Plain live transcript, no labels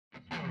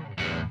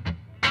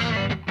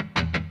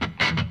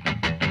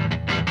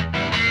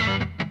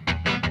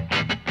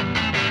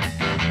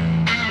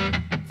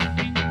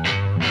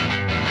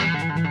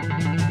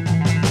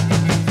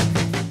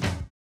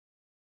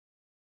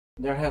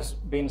There has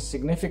been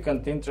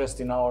significant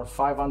interest in our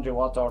 500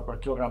 watt-hour per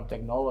kilogram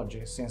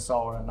technology since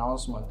our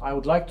announcement. I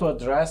would like to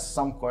address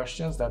some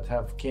questions that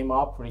have came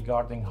up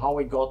regarding how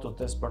we got to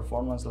this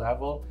performance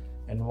level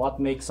and what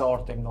makes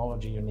our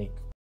technology unique.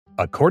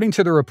 According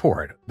to the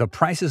report, the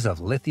prices of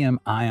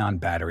lithium-ion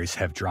batteries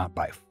have dropped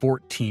by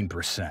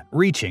 14%,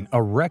 reaching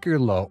a record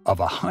low of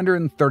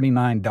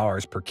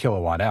 $139 per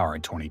kilowatt-hour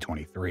in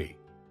 2023.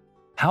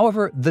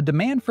 However, the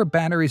demand for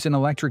batteries in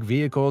electric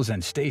vehicles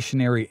and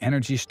stationary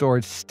energy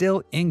storage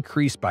still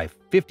increased by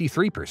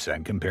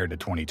 53% compared to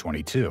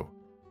 2022,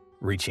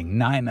 reaching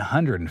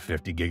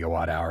 950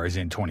 gigawatt-hours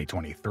in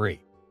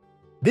 2023.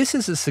 This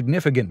is a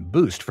significant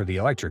boost for the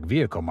electric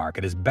vehicle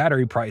market as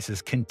battery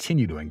prices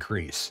continue to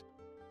increase.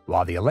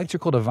 While the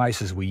electrical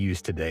devices we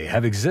use today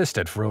have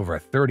existed for over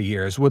 30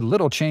 years with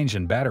little change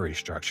in battery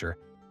structure,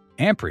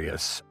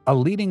 Amprius, a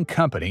leading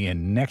company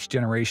in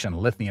next-generation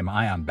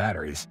lithium-ion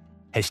batteries,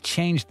 has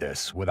changed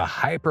this with a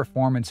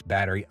high-performance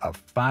battery of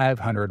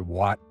 500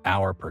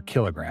 watt-hour per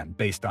kilogram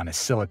based on a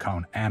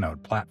silicon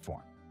anode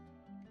platform.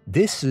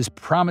 This is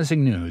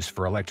promising news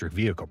for electric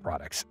vehicle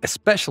products,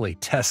 especially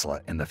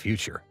Tesla in the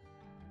future.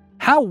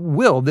 How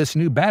will this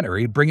new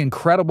battery bring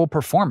incredible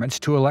performance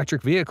to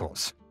electric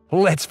vehicles?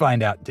 Let's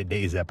find out in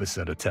today's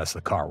episode of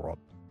Tesla Car World.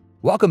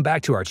 Welcome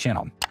back to our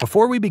channel.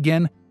 Before we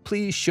begin,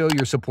 please show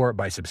your support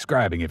by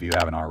subscribing if you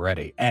haven't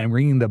already and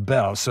ringing the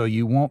bell so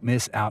you won't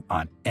miss out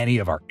on any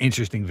of our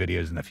interesting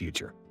videos in the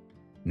future.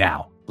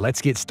 Now,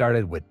 let's get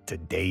started with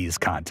today's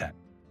content.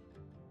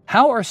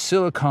 How are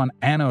silicon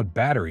anode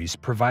batteries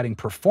providing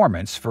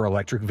performance for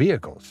electric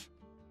vehicles?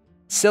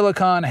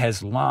 Silicon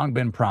has long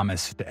been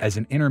promised as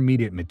an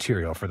intermediate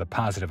material for the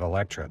positive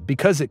electrode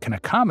because it can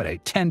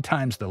accommodate 10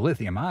 times the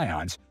lithium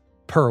ions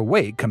per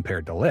weight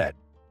compared to lead.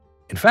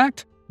 In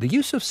fact, the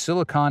use of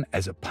silicon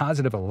as a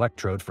positive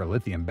electrode for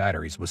lithium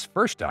batteries was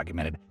first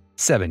documented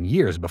 7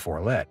 years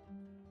before lead.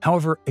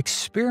 However,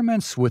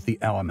 experiments with the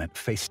element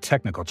face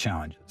technical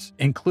challenges,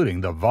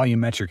 including the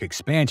volumetric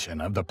expansion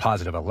of the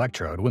positive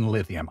electrode when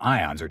lithium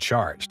ions are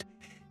charged,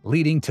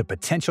 leading to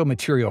potential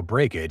material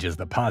breakage as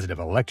the positive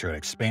electrode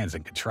expands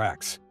and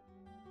contracts.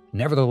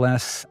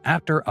 Nevertheless,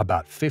 after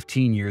about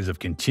 15 years of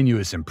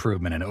continuous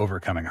improvement and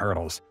overcoming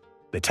hurdles,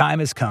 the time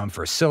has come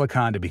for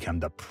silicon to become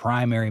the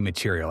primary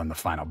material in the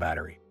final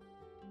battery.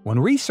 When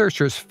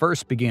researchers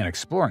first began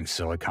exploring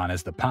silicon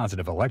as the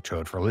positive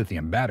electrode for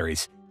lithium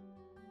batteries,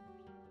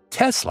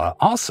 Tesla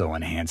also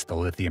enhanced the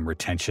lithium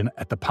retention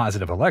at the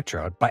positive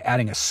electrode by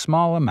adding a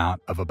small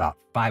amount of about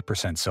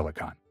 5%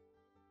 silicon.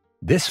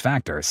 This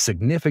factor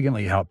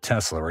significantly helped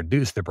Tesla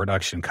reduce the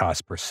production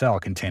cost per cell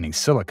containing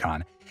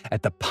silicon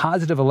at the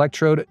positive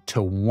electrode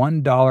to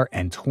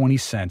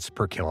 $1.20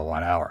 per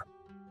kilowatt-hour.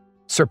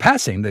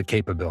 Surpassing the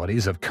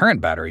capabilities of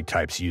current battery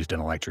types used in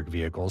electric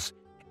vehicles,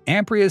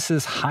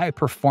 Amprius's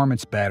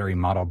high-performance battery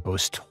model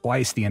boasts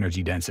twice the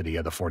energy density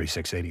of the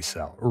 4680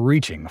 cell,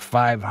 reaching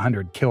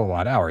 500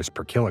 kilowatt-hours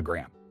per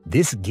kilogram.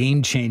 This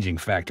game-changing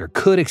factor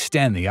could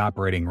extend the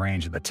operating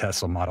range of the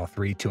Tesla Model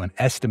 3 to an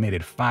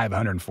estimated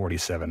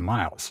 547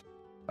 miles,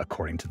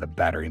 according to the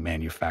battery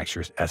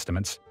manufacturer's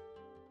estimates.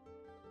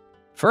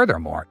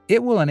 Furthermore,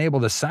 it will enable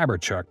the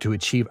Cybertruck to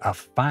achieve a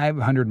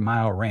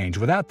 500-mile range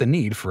without the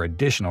need for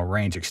additional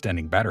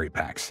range-extending battery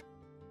packs.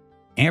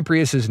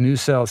 Amprius's new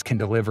cells can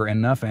deliver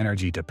enough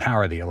energy to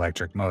power the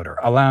electric motor,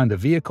 allowing the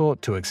vehicle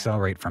to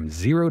accelerate from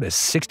 0 to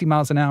 60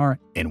 miles an hour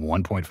in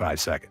 1.5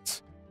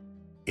 seconds.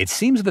 It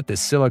seems that the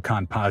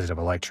silicon positive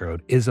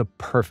electrode is a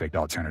perfect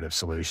alternative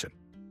solution.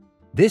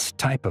 This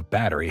type of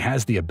battery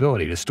has the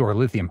ability to store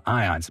lithium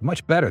ions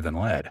much better than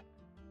lead.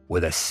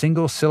 With a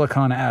single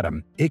silicon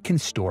atom, it can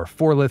store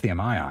 4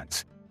 lithium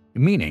ions,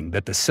 meaning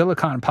that the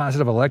silicon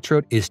positive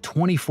electrode is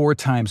 24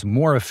 times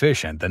more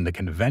efficient than the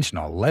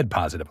conventional lead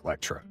positive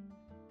electrode.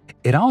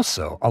 It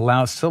also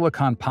allows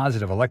silicon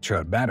positive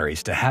electrode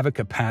batteries to have a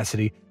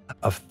capacity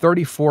of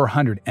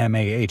 3,400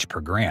 mAh per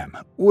gram,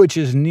 which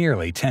is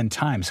nearly 10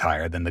 times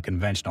higher than the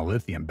conventional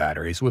lithium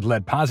batteries with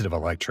lead positive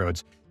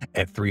electrodes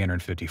at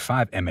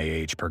 355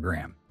 mAh per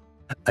gram.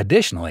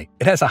 Additionally,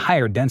 it has a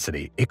higher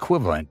density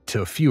equivalent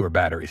to fewer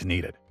batteries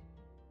needed.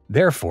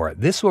 Therefore,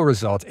 this will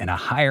result in a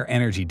higher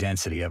energy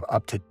density of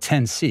up to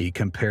 10 C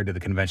compared to the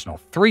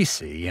conventional 3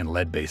 C in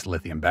lead-based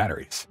lithium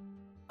batteries.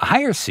 A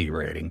higher C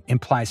rating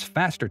implies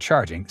faster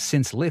charging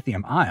since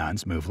lithium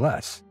ions move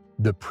less.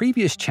 The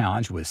previous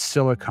challenge with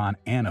silicon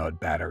anode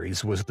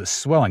batteries was the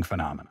swelling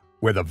phenomenon,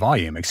 where the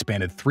volume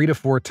expanded 3 to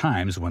 4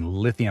 times when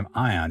lithium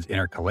ions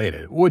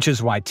intercalated, which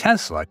is why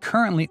Tesla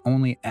currently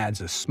only adds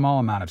a small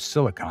amount of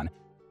silicon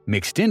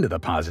mixed into the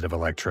positive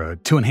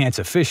electrode to enhance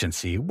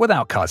efficiency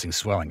without causing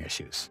swelling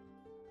issues.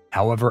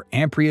 However,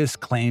 Amprius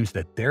claims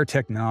that their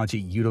technology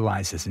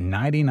utilizes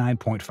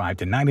 99.5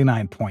 to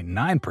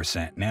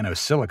 99.9%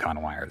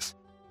 nanosilicon wires,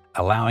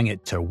 allowing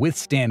it to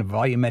withstand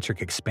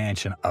volumetric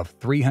expansion of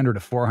 300 to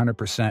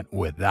 400%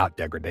 without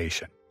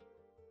degradation.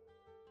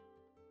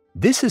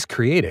 This has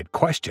created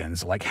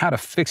questions like how to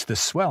fix the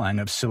swelling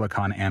of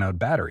silicon anode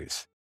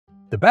batteries.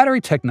 The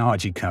battery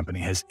technology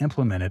company has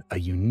implemented a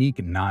unique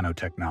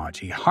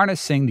nanotechnology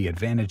harnessing the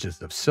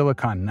advantages of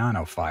silicon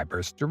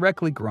nanofibers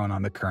directly grown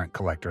on the current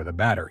collector of the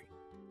battery.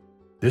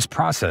 This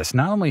process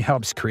not only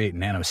helps create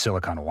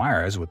nanosilicon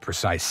wires with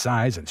precise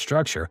size and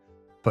structure,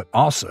 but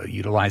also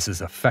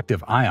utilizes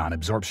effective ion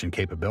absorption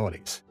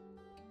capabilities.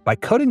 By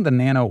coating the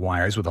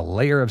nanowires with a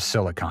layer of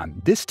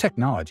silicon, this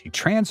technology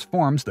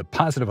transforms the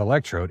positive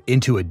electrode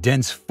into a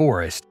dense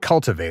forest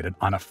cultivated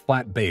on a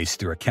flat base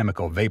through a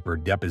chemical vapor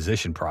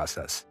deposition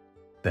process.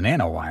 The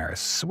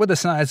nanowires, with a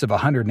size of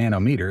 100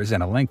 nanometers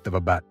and a length of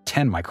about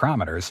 10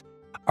 micrometers,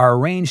 are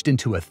arranged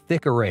into a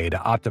thick array to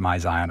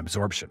optimize ion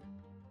absorption.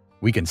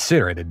 We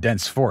consider it a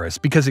dense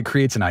forest because it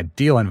creates an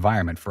ideal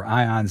environment for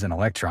ions and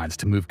electrons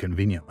to move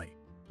conveniently,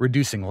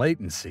 reducing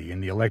latency in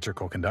the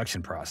electrical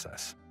conduction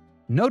process.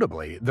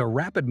 Notably, the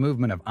rapid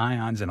movement of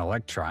ions and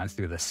electrons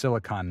through the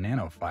silicon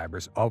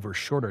nanofibers over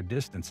shorter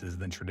distances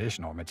than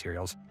traditional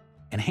materials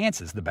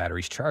enhances the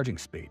battery's charging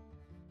speed.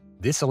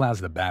 This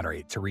allows the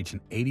battery to reach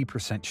an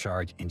 80%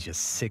 charge in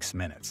just 6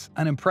 minutes,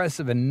 an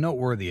impressive and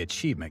noteworthy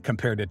achievement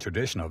compared to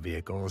traditional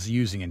vehicles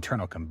using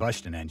internal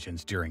combustion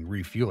engines during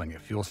refueling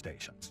at fuel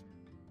stations.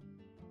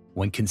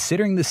 When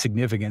considering the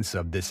significance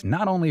of this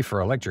not only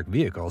for electric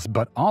vehicles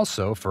but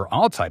also for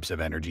all types of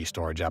energy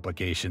storage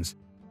applications,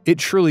 it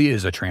truly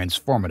is a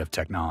transformative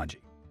technology.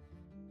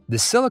 The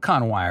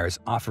silicon wires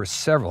offer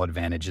several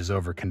advantages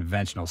over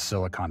conventional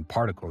silicon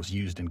particles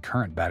used in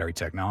current battery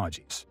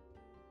technologies.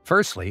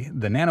 Firstly,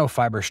 the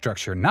nanofiber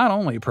structure not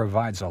only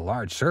provides a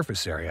large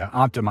surface area,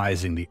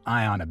 optimizing the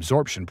ion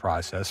absorption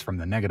process from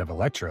the negative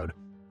electrode,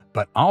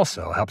 but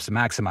also helps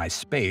maximize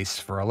space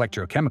for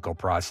electrochemical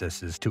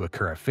processes to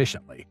occur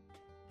efficiently,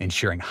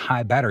 ensuring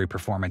high battery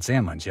performance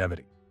and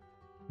longevity.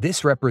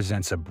 This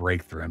represents a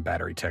breakthrough in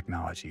battery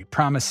technology,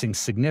 promising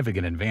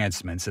significant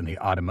advancements in the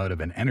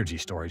automotive and energy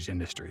storage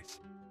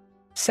industries.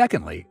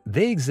 Secondly,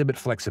 they exhibit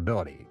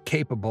flexibility,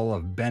 capable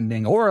of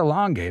bending or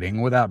elongating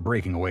without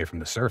breaking away from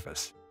the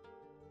surface.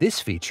 This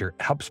feature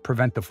helps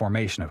prevent the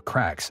formation of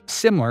cracks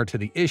similar to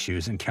the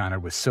issues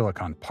encountered with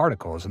silicon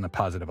particles in the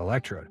positive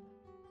electrode,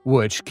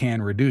 which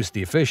can reduce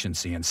the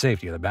efficiency and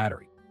safety of the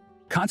battery.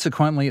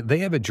 Consequently, they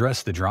have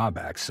addressed the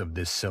drawbacks of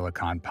this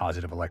silicon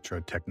positive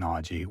electrode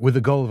technology with the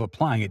goal of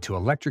applying it to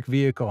electric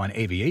vehicle and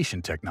aviation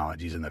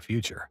technologies in the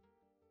future.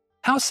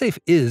 How safe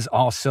is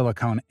all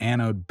silicon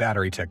anode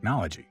battery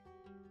technology?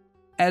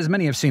 As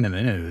many have seen in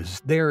the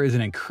news, there is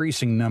an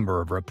increasing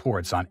number of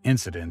reports on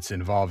incidents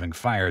involving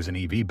fires in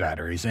EV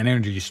batteries and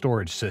energy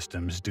storage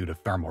systems due to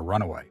thermal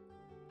runaway.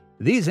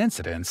 These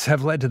incidents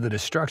have led to the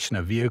destruction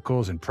of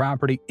vehicles and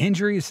property,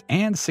 injuries,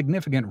 and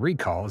significant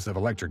recalls of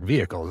electric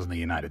vehicles in the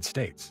United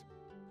States.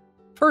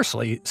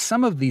 Firstly,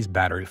 some of these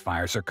battery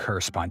fires occur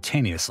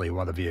spontaneously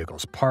while the vehicle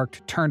is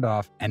parked, turned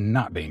off, and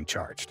not being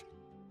charged.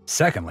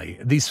 Secondly,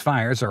 these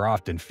fires are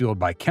often fueled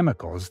by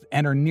chemicals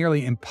and are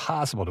nearly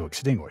impossible to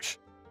extinguish.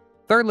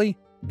 Thirdly,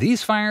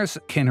 these fires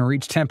can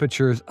reach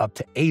temperatures up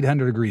to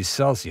 800 degrees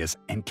Celsius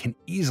and can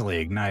easily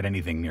ignite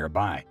anything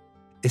nearby,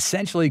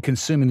 essentially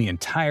consuming the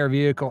entire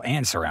vehicle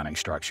and surrounding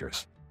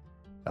structures.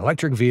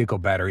 Electric vehicle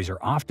batteries are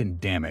often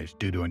damaged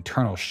due to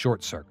internal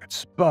short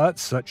circuits, but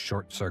such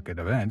short circuit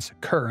events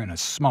occur in a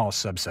small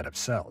subset of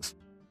cells,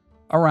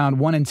 around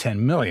 1 in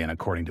 10 million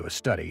according to a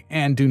study,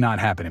 and do not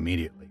happen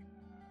immediately.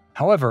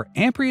 However,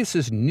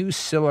 Amprius' new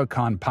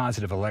silicon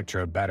positive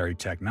electrode battery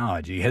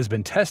technology has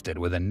been tested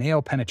with a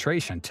nail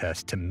penetration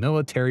test to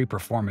military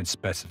performance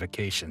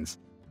specifications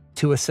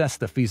to assess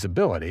the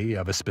feasibility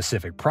of a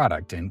specific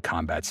product in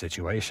combat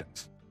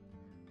situations.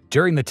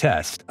 During the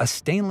test, a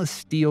stainless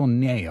steel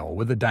nail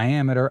with a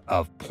diameter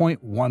of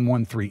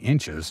 0.113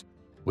 inches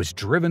was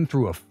driven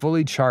through a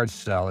fully charged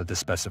cell at the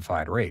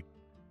specified rate.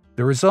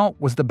 The result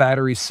was the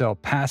battery cell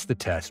passed the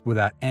test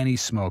without any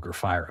smoke or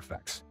fire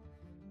effects.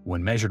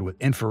 When measured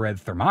with infrared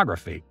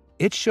thermography,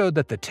 it showed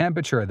that the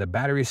temperature of the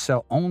battery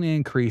cell only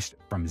increased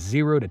from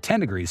 0 to 10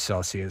 degrees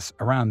Celsius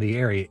around the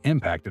area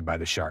impacted by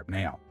the sharp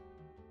nail.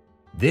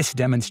 This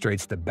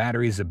demonstrates the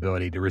battery's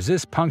ability to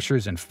resist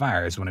punctures and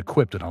fires when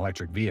equipped with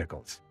electric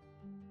vehicles.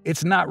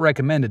 It's not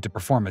recommended to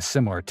perform a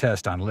similar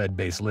test on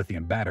lead-based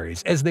lithium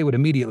batteries, as they would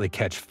immediately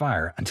catch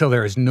fire until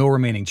there is no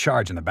remaining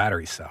charge in the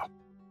battery cell.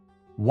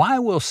 Why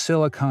will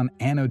silicon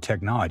anode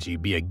technology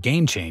be a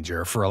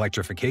game-changer for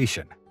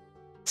electrification?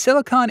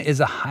 Silicon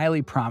is a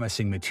highly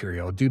promising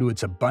material due to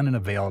its abundant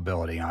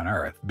availability on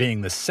Earth,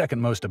 being the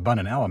second most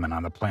abundant element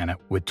on the planet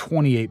with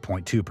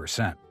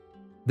 28.2%.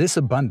 This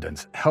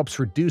abundance helps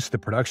reduce the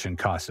production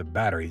costs of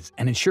batteries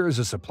and ensures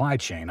a supply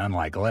chain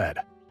unlike lead.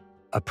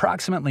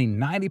 Approximately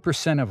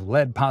 90% of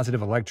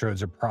lead-positive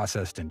electrodes are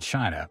processed in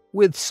China,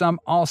 with some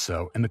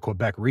also in the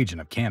Quebec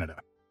region of Canada.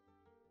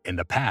 In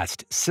the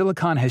past,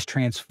 silicon has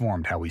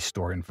transformed how we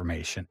store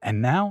information,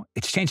 and now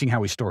it's changing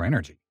how we store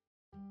energy.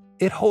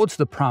 It holds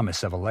the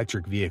promise of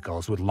electric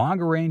vehicles with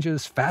longer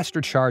ranges, faster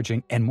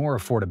charging, and more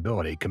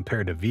affordability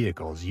compared to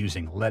vehicles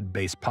using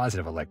lead-based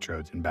positive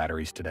electrodes in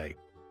batteries today.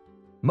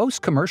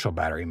 Most commercial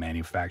battery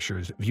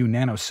manufacturers view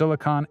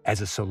nanosilicon as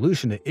a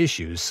solution to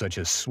issues such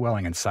as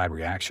swelling and side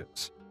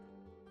reactions.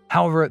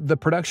 However, the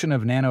production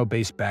of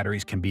nano-based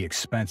batteries can be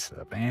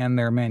expensive, and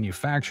their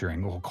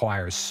manufacturing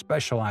requires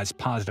specialized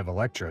positive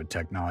electrode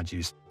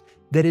technologies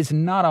that is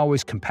not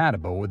always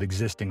compatible with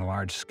existing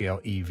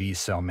large-scale EV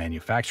cell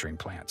manufacturing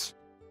plants.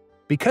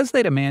 Because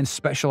they demand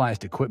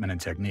specialized equipment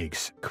and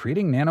techniques,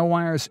 creating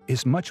nanowires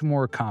is much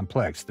more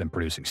complex than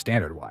producing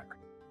standard wire.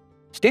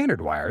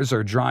 Standard wires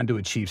are drawn to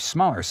achieve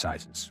smaller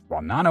sizes,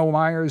 while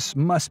nanowires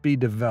must be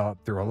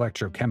developed through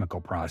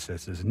electrochemical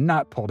processes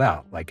not pulled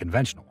out like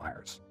conventional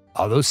wires.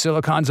 Although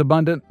silicon's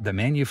abundant, the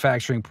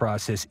manufacturing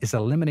process is a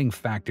limiting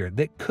factor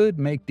that could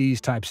make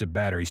these types of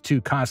batteries too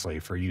costly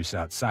for use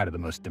outside of the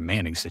most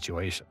demanding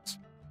situations.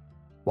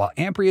 While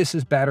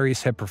Amprius's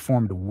batteries have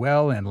performed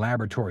well in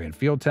laboratory and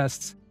field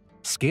tests,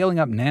 scaling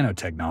up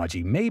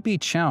nanotechnology may be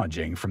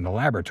challenging from the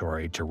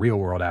laboratory to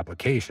real-world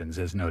applications,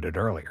 as noted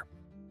earlier.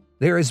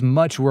 There is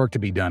much work to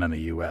be done in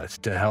the U.S.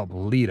 to help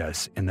lead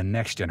us in the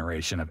next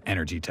generation of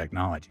energy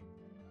technology.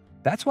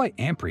 That's why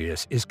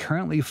Amprius is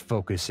currently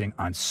focusing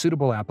on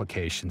suitable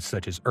applications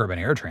such as urban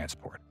air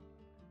transport.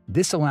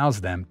 This allows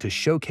them to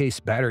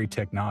showcase battery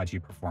technology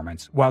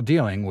performance while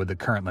dealing with the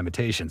current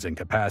limitations in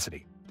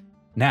capacity.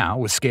 Now,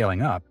 with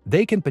scaling up,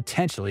 they can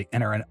potentially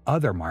enter an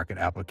other market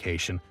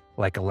application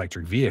like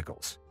electric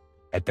vehicles.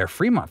 At their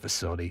Fremont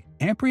facility,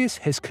 Amprius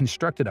has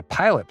constructed a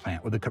pilot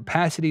plant with a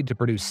capacity to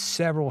produce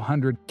several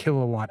hundred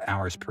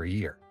kilowatt-hours per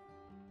year.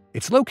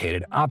 It's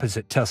located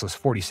opposite Tesla's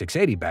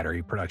 4680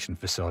 battery production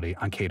facility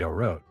on Cato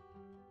Road.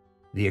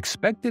 The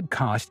expected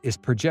cost is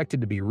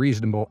projected to be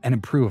reasonable and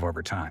improve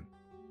over time.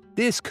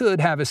 This could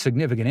have a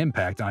significant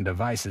impact on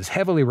devices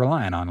heavily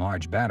reliant on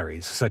large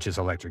batteries, such as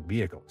electric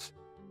vehicles.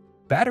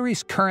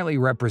 Batteries currently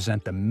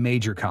represent the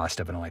major cost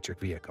of an electric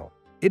vehicle.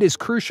 It is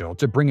crucial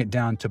to bring it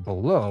down to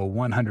below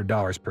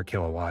 $100 per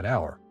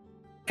kilowatt-hour.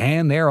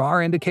 And there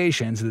are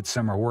indications that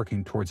some are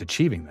working towards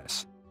achieving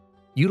this.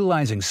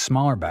 Utilizing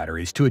smaller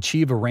batteries to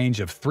achieve a range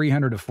of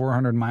 300 to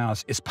 400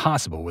 miles is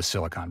possible with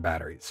silicon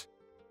batteries.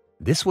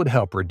 This would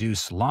help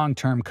reduce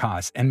long-term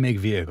costs and make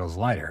vehicles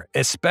lighter,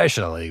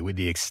 especially with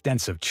the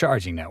extensive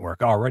charging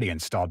network already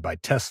installed by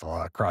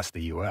Tesla across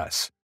the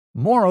U.S.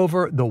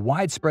 Moreover, the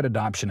widespread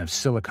adoption of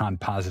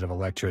silicon-positive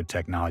electrode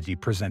technology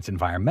presents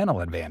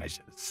environmental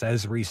advantages,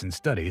 as recent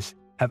studies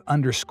have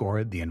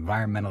underscored the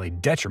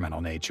environmentally detrimental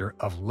nature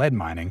of lead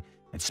mining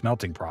and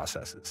smelting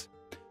processes.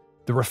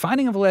 The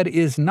refining of lead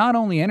is not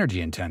only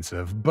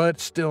energy-intensive, but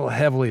still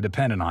heavily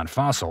dependent on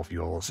fossil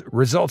fuels,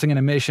 resulting in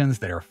emissions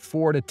that are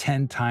 4 to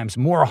 10 times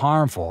more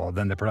harmful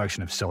than the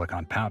production of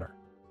silicon powder.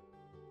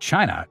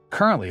 China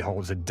currently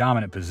holds a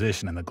dominant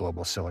position in the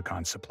global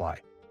silicon supply,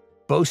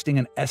 boasting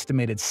an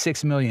estimated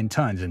 6 million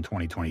tons in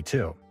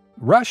 2022.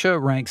 Russia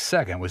ranks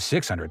second with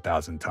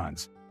 600,000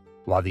 tons,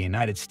 while the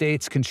United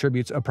States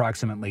contributes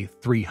approximately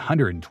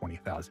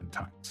 320,000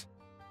 tons.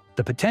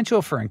 The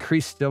potential for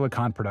increased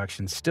silicon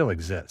production still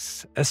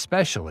exists,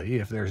 especially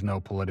if there's no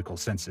political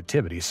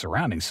sensitivity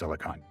surrounding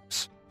silicon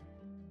use.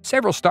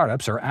 Several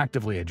startups are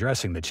actively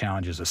addressing the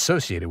challenges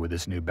associated with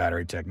this new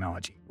battery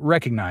technology,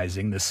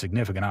 recognizing the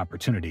significant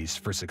opportunities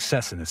for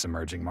success in this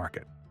emerging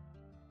market.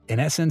 In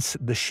essence,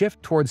 the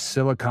shift towards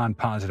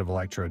silicon-positive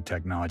electrode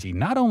technology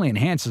not only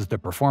enhances the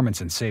performance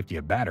and safety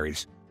of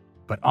batteries,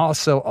 but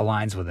also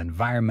aligns with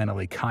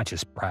environmentally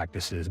conscious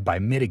practices by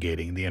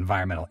mitigating the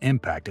environmental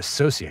impact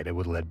associated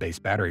with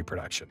lead-based battery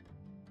production.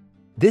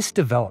 This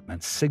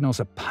development signals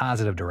a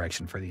positive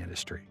direction for the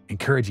industry,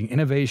 encouraging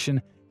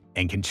innovation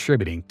and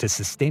contributing to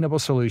sustainable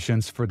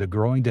solutions for the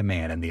growing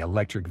demand in the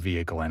electric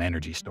vehicle and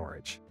energy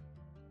storage.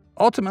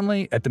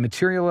 Ultimately, at the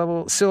material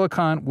level,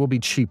 silicon will be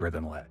cheaper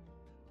than lead.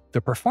 The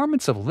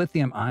performance of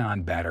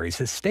lithium-ion batteries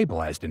has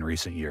stabilized in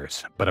recent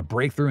years, but a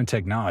breakthrough in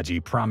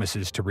technology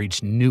promises to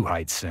reach new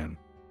heights soon.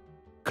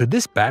 Could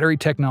this battery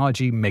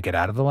technology make it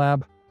out of the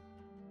lab?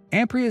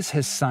 Amprius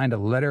has signed a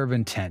letter of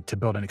intent to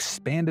build an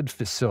expanded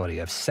facility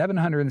of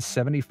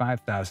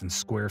 775,000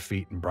 square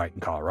feet in Brighton,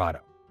 Colorado.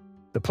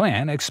 The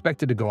plan,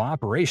 expected to go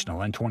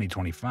operational in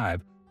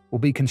 2025, will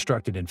be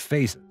constructed in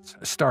phases,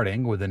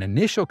 starting with an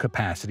initial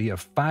capacity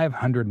of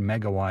 500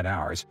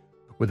 megawatt-hours,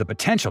 with the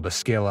potential to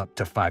scale up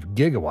to 5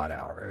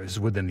 gigawatt-hours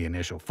within the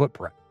initial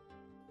footprint.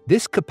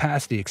 This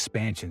capacity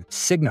expansion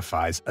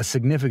signifies a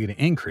significant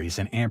increase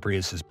in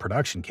Amprius's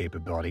production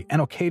capability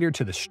and will cater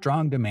to the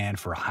strong demand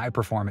for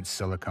high-performance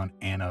silicon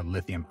anode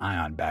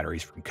lithium-ion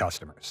batteries from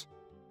customers.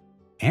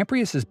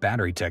 Amprius's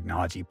battery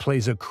technology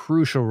plays a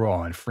crucial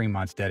role in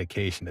Fremont's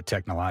dedication to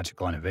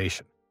technological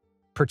innovation,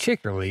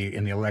 particularly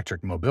in the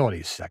electric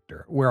mobility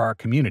sector, where our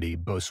community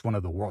boasts one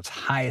of the world's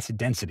highest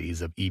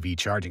densities of EV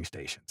charging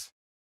stations.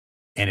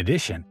 In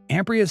addition,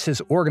 Amprius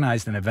has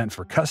organized an event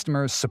for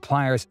customers,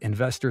 suppliers,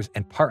 investors,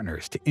 and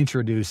partners to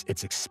introduce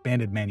its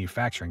expanded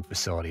manufacturing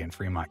facility in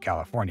Fremont,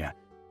 California,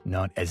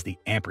 known as the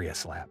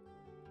Amprius Lab.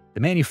 The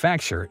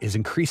manufacturer is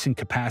increasing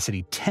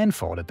capacity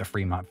tenfold at the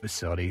Fremont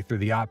facility through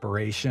the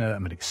operation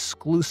of an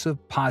exclusive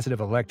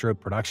positive electrode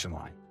production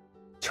line,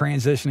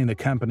 transitioning the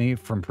company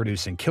from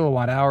producing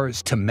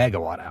kilowatt-hours to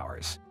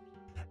megawatt-hours.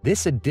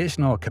 This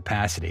additional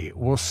capacity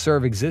will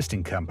serve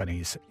existing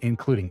companies,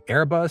 including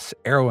Airbus,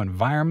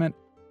 AeroVironment,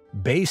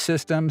 base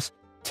systems,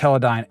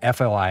 Teledyne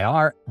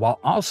FLIR, while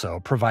also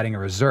providing a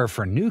reserve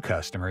for new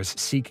customers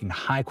seeking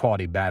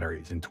high-quality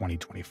batteries in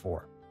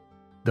 2024.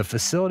 The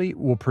facility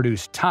will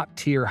produce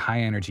top-tier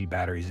high-energy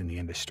batteries in the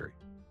industry.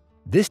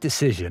 This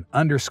decision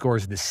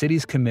underscores the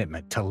city's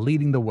commitment to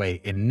leading the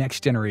way in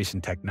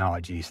next-generation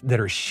technologies that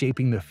are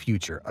shaping the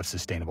future of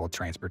sustainable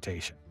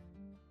transportation.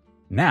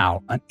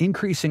 Now, an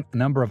increasing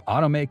number of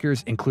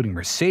automakers, including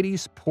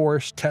Mercedes,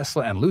 Porsche,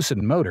 Tesla, and Lucid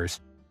Motors,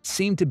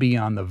 seem to be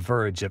on the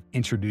verge of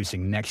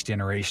introducing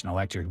next-generation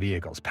electric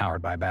vehicles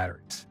powered by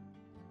batteries.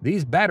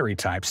 These battery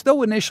types,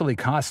 though initially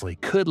costly,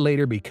 could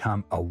later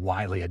become a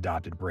widely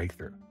adopted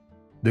breakthrough.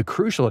 The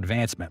crucial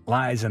advancement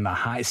lies in the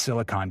high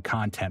silicon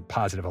content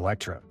positive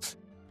electrodes.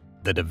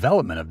 The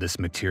development of this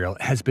material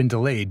has been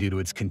delayed due to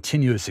its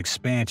continuous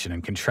expansion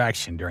and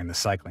contraction during the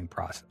cycling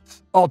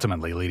process,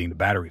 ultimately leading to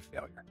battery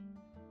failure.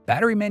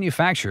 Battery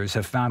manufacturers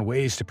have found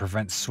ways to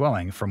prevent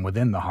swelling from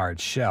within the hard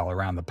shell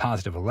around the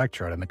positive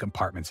electrode and the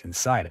compartments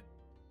inside it,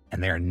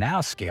 and they are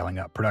now scaling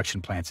up production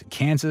plants in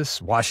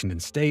Kansas, Washington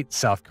State,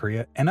 South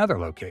Korea, and other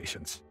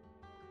locations.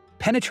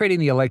 Penetrating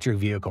the electric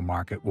vehicle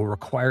market will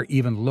require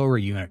even lower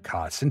unit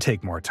costs and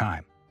take more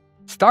time.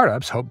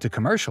 Startups hope to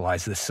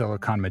commercialize this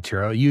silicon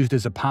material used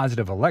as a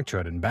positive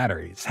electrode in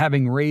batteries,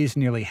 having raised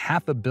nearly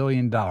 $500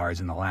 million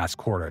in the last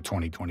quarter of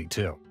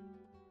 2022.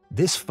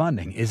 This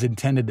funding is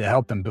intended to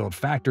help them build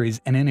factories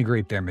and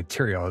integrate their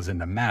materials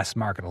into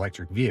mass-market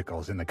electric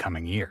vehicles in the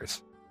coming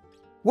years.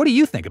 What do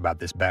you think about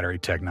this battery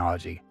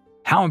technology?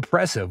 How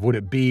impressive would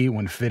it be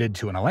when fitted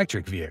to an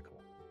electric vehicle?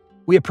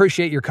 We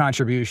appreciate your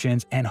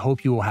contributions and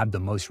hope you will have the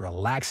most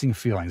relaxing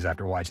feelings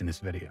after watching this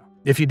video.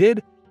 If you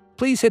did,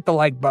 please hit the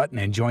like button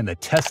and join the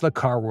Tesla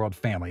Car World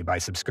family by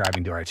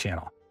subscribing to our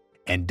channel.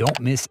 And don't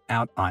miss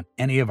out on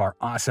any of our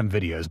awesome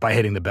videos by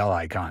hitting the bell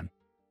icon.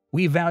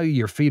 We value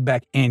your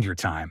feedback and your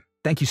time.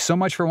 Thank you so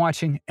much for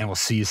watching, and we'll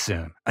see you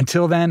soon.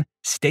 Until then,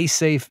 stay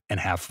safe and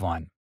have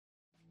fun.